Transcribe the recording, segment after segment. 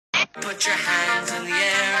Put your hands in the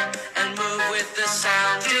air and move with the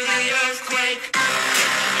sound. Do the earthquake.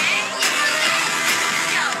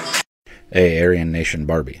 Hey, Aryan Nation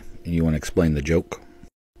Barbie, you want to explain the joke?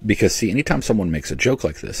 Because see, anytime someone makes a joke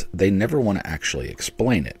like this, they never want to actually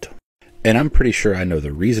explain it. And I'm pretty sure I know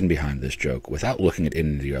the reason behind this joke without looking at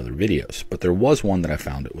any of the other videos, but there was one that I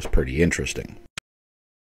found that was pretty interesting.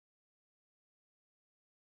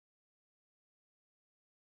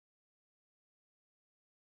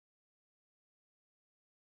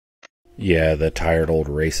 Yeah, the tired old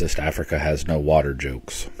racist Africa has no water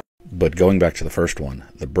jokes. But going back to the first one,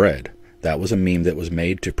 the bread, that was a meme that was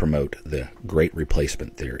made to promote the Great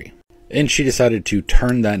Replacement theory. And she decided to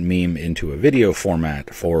turn that meme into a video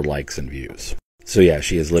format for likes and views. So yeah,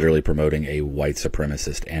 she is literally promoting a white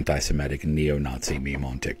supremacist, anti-Semitic, neo-Nazi meme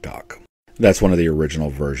on TikTok. That's one of the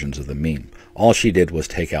original versions of the meme. All she did was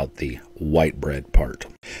take out the white bread part.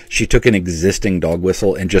 She took an existing dog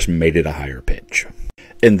whistle and just made it a higher pitch.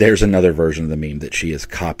 And there's another version of the meme that she is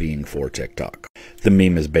copying for TikTok. The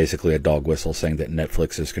meme is basically a dog whistle saying that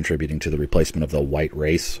Netflix is contributing to the replacement of the white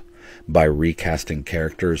race by recasting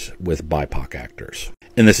characters with BIPOC actors.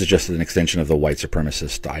 And this is just an extension of the white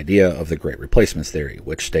supremacist idea of the Great Replacements theory,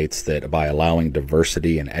 which states that by allowing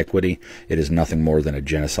diversity and equity, it is nothing more than a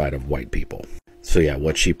genocide of white people. So yeah,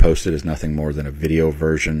 what she posted is nothing more than a video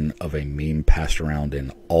version of a meme passed around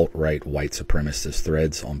in alt-right white supremacist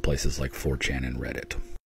threads on places like 4chan and Reddit.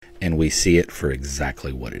 And we see it for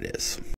exactly what it is.